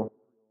Israel.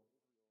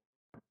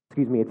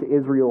 It's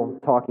Israel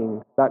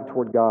talking back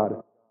toward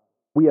God.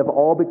 We have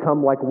all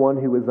become like one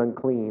who is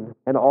unclean,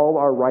 and all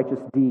our righteous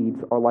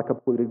deeds are like a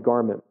polluted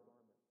garment.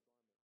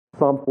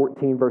 Psalm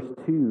 14, verse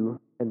 2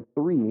 and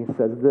 3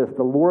 says this,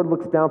 the Lord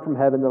looks down from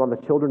heaven on the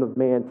children of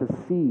man to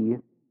see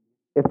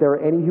if there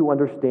are any who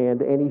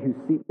understand, any who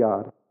seek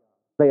God.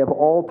 They have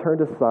all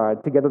turned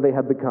aside. Together they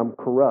have become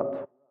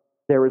corrupt.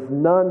 There is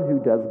none who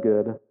does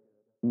good,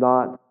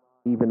 not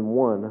even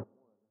one.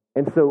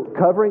 And so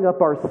covering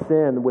up our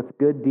sin with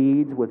good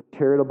deeds, with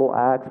charitable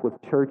acts, with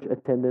church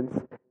attendance,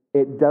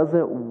 it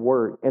doesn't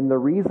work. And the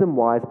reason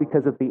why is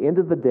because at the end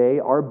of the day,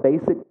 our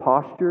basic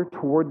posture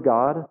toward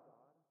God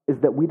is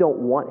that we don't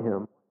want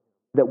him,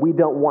 that we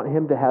don't want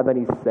him to have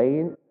any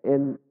say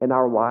in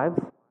our lives,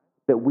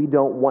 that we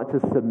don't want to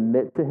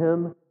submit to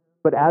him.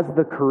 But as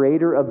the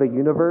creator of the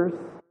universe,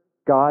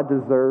 God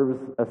deserves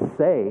a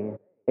say,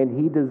 and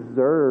he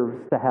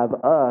deserves to have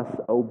us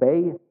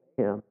obey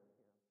him.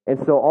 And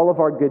so all of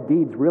our good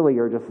deeds really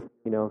are just,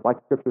 like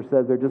Scripture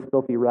says, they're just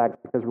filthy rags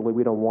because really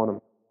we don't want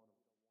them.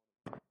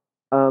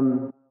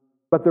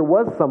 But there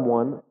was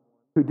someone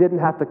who didn't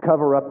have to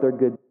cover up their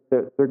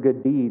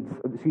good deeds,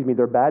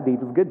 their bad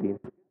deeds with good deeds.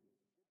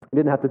 He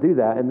didn't have to do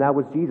that, and that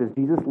was Jesus.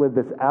 Jesus lived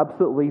this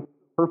absolutely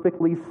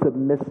perfectly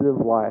submissive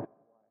life.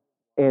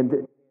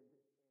 And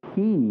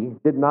he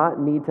did not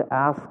need to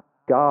ask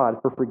God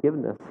for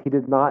forgiveness. He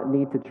did not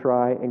need to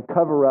try and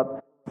cover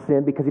up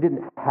sin because he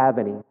didn't have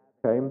any.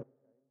 Okay?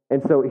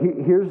 And so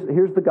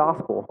here's the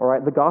gospel, all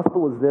right? The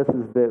gospel is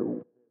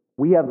that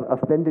we have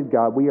offended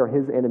God. We are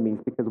his enemies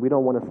because we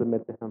don't want to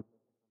submit to him.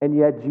 And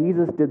yet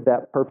Jesus did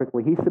that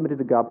perfectly. He submitted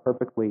to God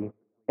perfectly,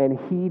 and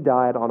he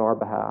died on our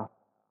behalf.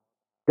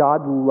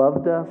 God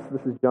loved us.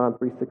 This is John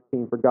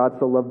 3:16. For God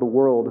so loved the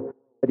world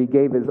that he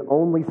gave his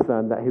only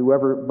son, that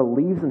whoever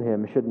believes in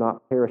him should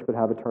not perish but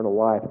have eternal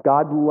life.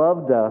 God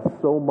loved us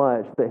so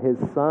much that his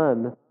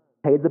son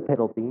paid the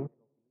penalty,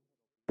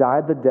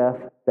 died the death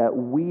that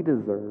we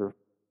deserve,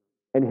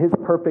 and his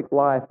perfect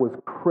life was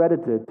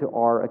credited to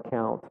our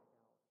account.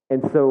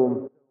 And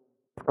so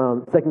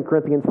 2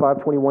 Corinthians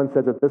 5:21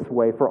 says it this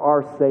way, for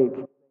our sake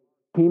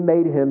he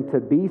made him to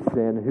be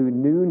sin who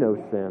knew no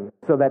sin,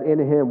 so that in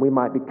him we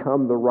might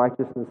become the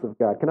righteousness of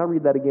God. Can I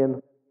read that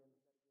again?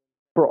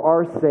 For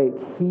our sake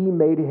he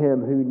made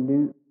him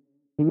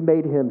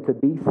to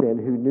be sin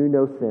who knew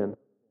no sin,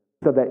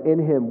 so that in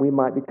him we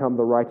might become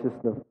the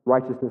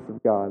righteousness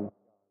of God.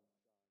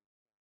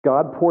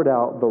 God poured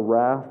out the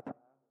wrath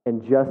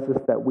and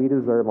justice that we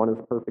deserve on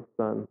his perfect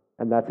son.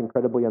 And that's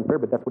incredibly unfair,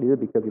 but that's what he did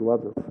because he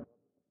loves us.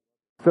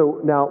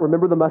 So now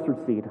remember the mustard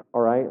seed,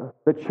 all right?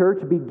 The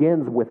church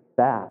begins with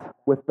that,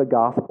 with the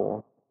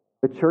gospel.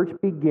 The church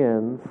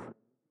begins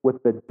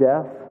with the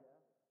death,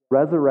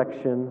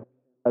 resurrection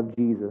of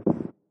Jesus.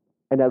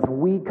 And as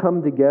we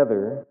come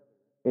together,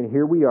 and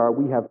here we are,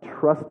 we have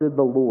trusted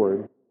the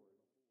Lord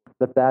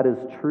that is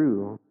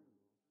true.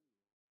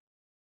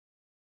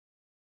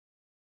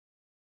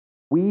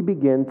 We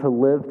begin to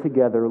live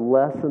together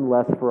less and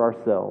less for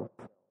ourselves.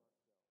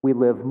 We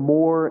live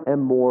more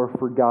and more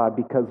for God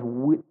because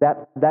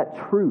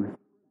that truth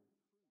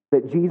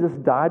that Jesus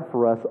died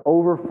for us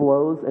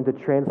overflows into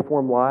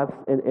transformed lives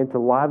and into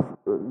lives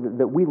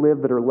that we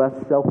live that are less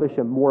selfish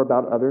and more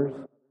about others.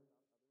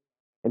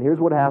 And here's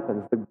what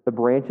happens. The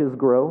branches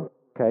grow,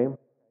 okay?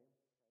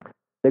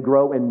 They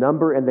grow in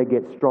number and they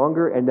get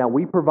stronger, and now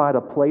we provide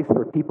a place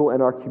for people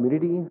in our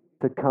community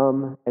to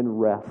come and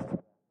rest.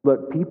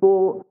 Look,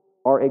 people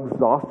are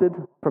exhausted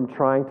from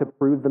trying to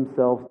prove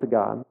themselves to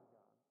God.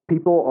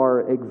 People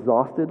are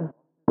exhausted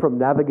from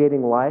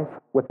navigating life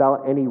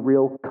without any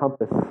real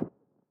compass.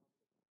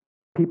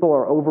 People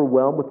are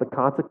overwhelmed with the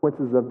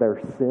consequences of their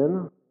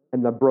sin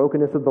and the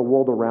brokenness of the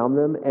world around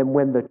them. And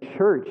when the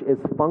church is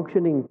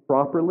functioning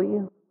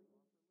properly,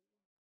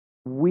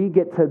 we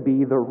get to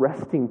be the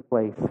resting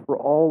place for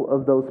all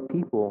of those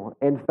people.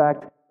 In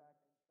fact,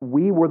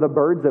 we were the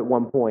birds at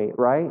one point,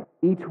 right?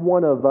 Each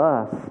one of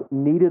us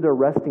needed a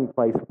resting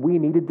place. We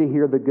needed to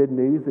hear the good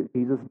news that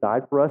Jesus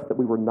died for us, that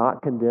we were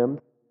not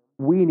condemned.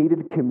 We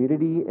needed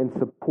community and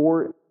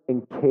support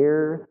and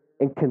care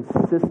and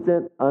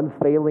consistent,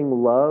 unfailing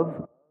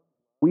love.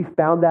 We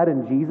found that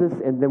in Jesus,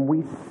 and then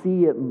we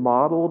see it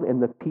modeled in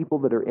the people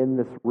that are in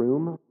this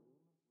room.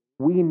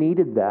 We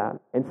needed that.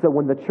 And so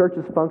when the church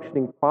is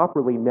functioning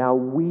properly, now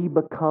we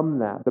become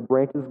that. The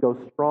branches go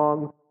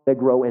strong, they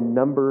grow in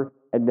number,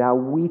 and now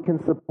we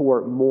can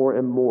support more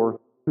and more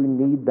who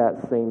need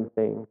that same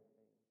thing.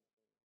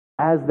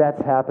 As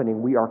that's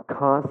happening, we are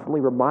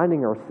constantly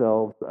reminding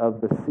ourselves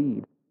of the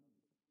seed.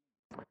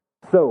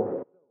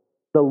 So,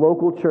 the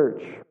local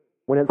church,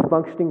 when it's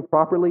functioning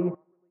properly,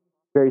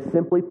 very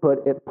simply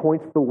put, it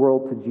points the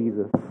world to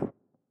Jesus.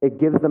 It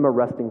gives them a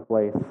resting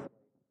place.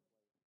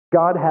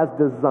 God has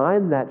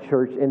designed that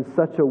church in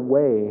such a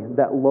way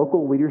that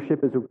local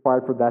leadership is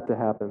required for that to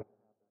happen.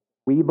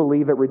 We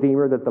believe at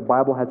Redeemer that the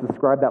Bible has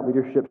described that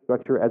leadership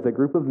structure as a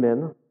group of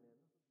men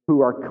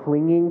who are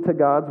clinging to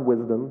God's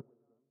wisdom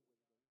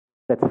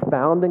that's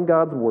found in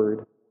God's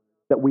Word,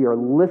 that we are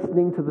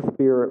listening to the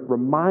Spirit,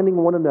 reminding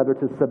one another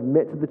to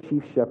submit to the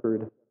chief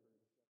shepherd.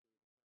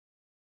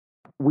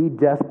 We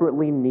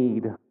desperately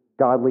need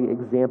godly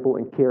example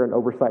and care and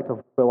oversight to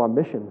fulfill our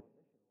mission.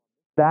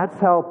 That's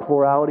how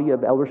plurality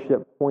of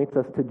eldership points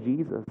us to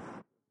Jesus.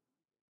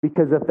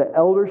 Because if the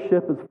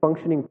eldership is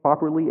functioning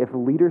properly, if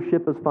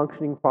leadership is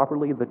functioning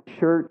properly, the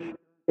church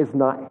is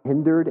not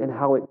hindered in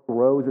how it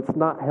grows. It's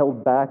not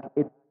held back.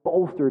 It's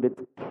bolstered.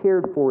 It's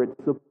cared for. It's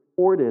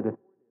supported.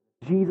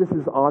 Jesus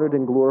is honored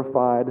and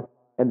glorified,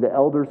 and the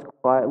elders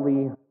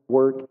quietly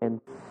work and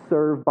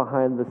serve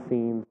behind the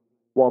scenes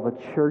while the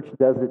church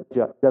does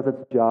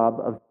its job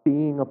of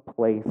being a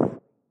place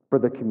for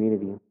the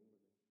community.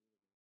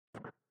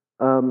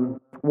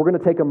 We're going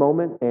to take a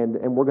moment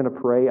and we're going to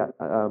pray.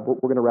 We're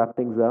going to wrap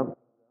things up.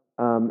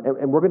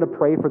 And we're going to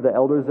pray for the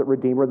elders at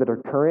Redeemer that are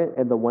current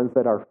and the ones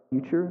that are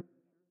future.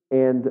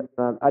 And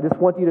I just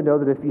want you to know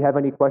that if you have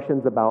any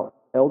questions about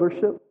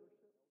eldership,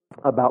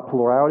 about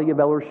plurality of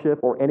eldership,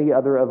 or any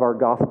other of our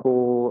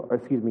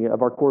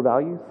of our core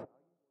values,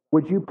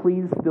 would you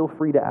please feel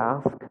free to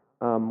ask?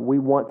 We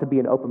want to be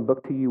an open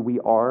book to you. We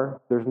are.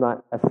 There's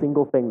not a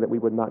single thing that we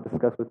would not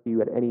discuss with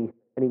you at any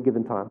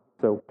given time.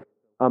 So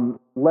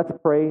let's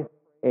pray,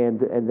 and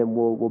then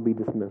we'll be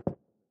dismissed.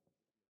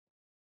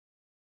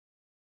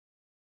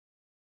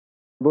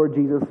 Lord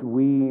Jesus,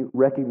 we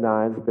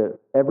recognize that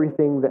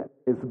everything that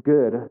is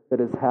good that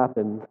has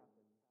happened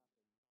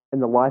in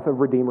the life of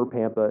Redeemer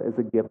Pampa is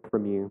a gift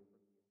from you.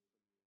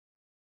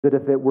 That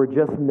if it were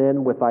just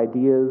men with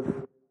ideas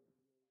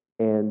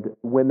and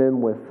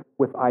women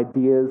with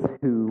ideas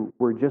who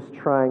were just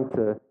trying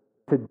to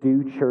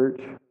do church,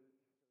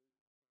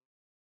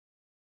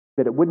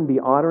 that it wouldn't be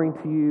honoring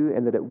to you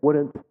and that it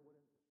wouldn't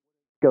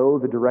go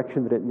the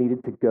direction that it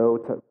needed to go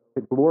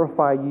to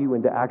glorify you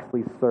and to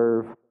actually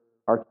serve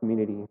our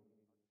community.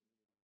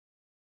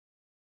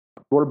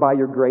 Lord, by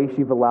your grace,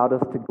 you've allowed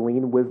us to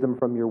glean wisdom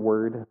from your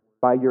word.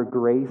 By your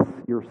grace,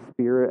 your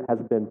Spirit has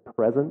been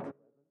present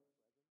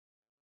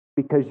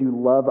because you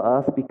love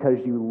us, because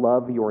you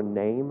love your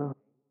name,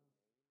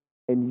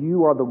 and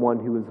you are the one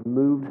who has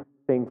moved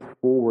things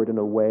forward in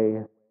a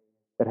way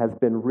that has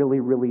been really,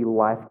 really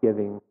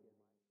life-giving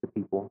to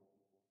people.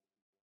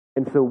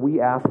 And so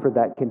we ask for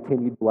that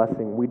continued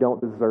blessing. We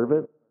don't deserve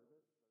it.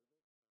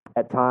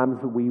 At times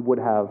we would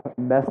have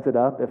messed it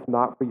up if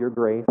not for your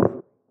grace.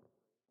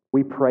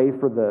 We pray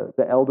for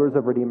the elders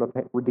of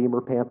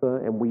Redeemer Pampa,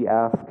 and we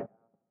ask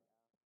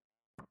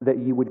that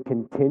you would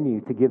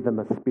continue to give them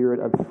a spirit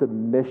of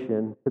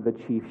submission to the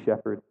chief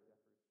shepherd,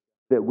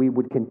 that we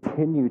would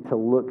continue to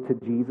look to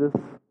Jesus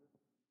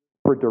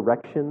for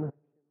direction,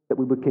 that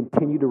we would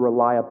continue to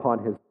rely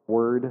upon his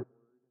word,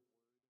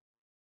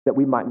 that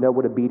we might know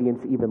what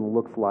obedience even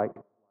looks like.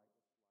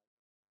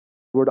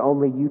 Lord,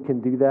 only you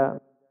can do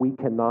that. We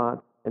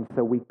cannot, and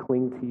so we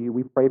cling to you.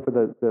 We pray for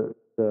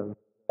the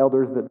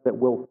elders that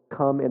will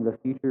come in the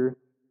future.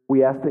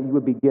 We ask that you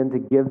would begin to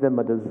give them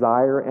a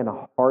desire and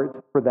a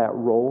heart for that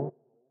role,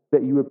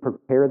 that you would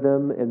prepare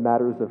them in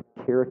matters of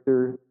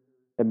character,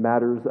 in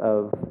matters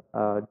of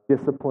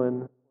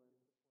discipline,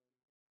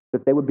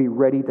 that they would be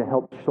ready to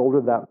help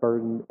shoulder that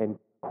burden and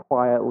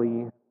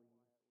quietly,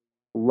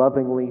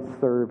 lovingly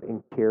serve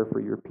and care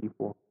for your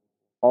people.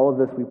 All of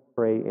this we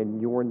pray in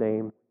your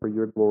name for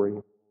your glory.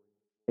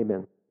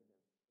 Amen.